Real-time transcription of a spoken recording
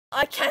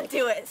I can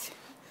do it.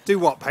 Do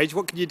what, Paige?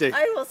 What can you do?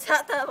 I will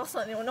tap that or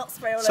something. It will not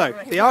spray all over So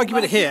me. the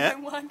argument here,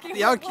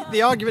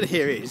 the argument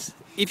here is,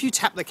 if you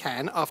tap the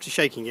can after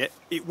shaking it,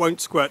 it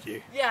won't squirt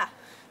you. Yeah.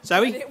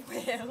 Zoe? But it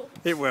will.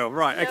 It will.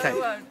 Right. No, Okay. it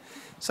won't.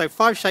 So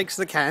 5 shakes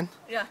of the can.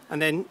 Yeah.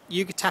 And then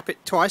you could tap it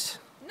twice.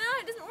 No,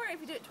 it doesn't work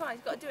if you do it twice.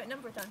 You've got to do it a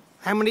number of times.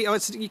 How many? Oh,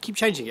 you keep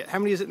changing it. How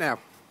many is it now?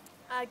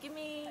 Give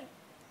me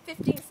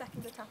 15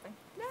 seconds of tapping.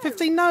 No.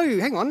 15? No,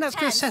 hang on. That's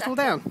going to 10 settle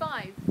seconds. down.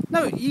 5.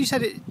 No, you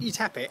said it. You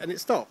tap it and it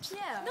stops.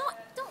 Yeah. Not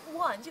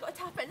once. You've got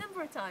to tap it a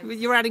number of times.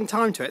 You're adding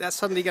time to it. That's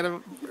suddenly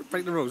going to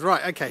break the rules.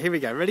 Right. Okay. Here we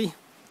go. Ready?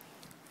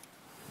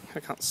 I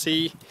can't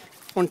see.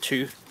 1,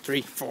 2,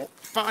 3, 4,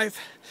 5.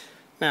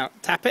 Now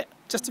tap it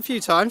just a few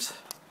times.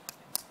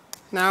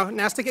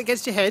 Now stick it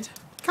against your head.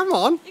 Come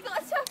on. You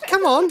got to tap it.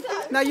 Come on.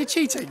 No, you're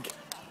cheating.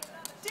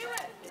 Do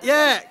it.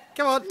 Yeah.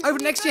 Come on. Over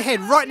next to your head.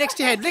 Right next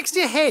to your head. Next to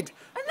your head.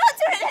 I'm not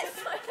doing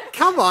this.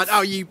 Come on.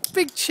 Oh, you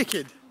big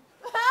chicken.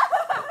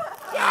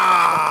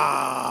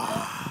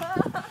 Ah.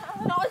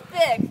 Not as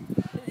big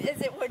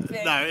as it would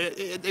be. No,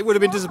 it would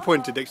have been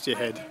disappointed next to your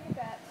head.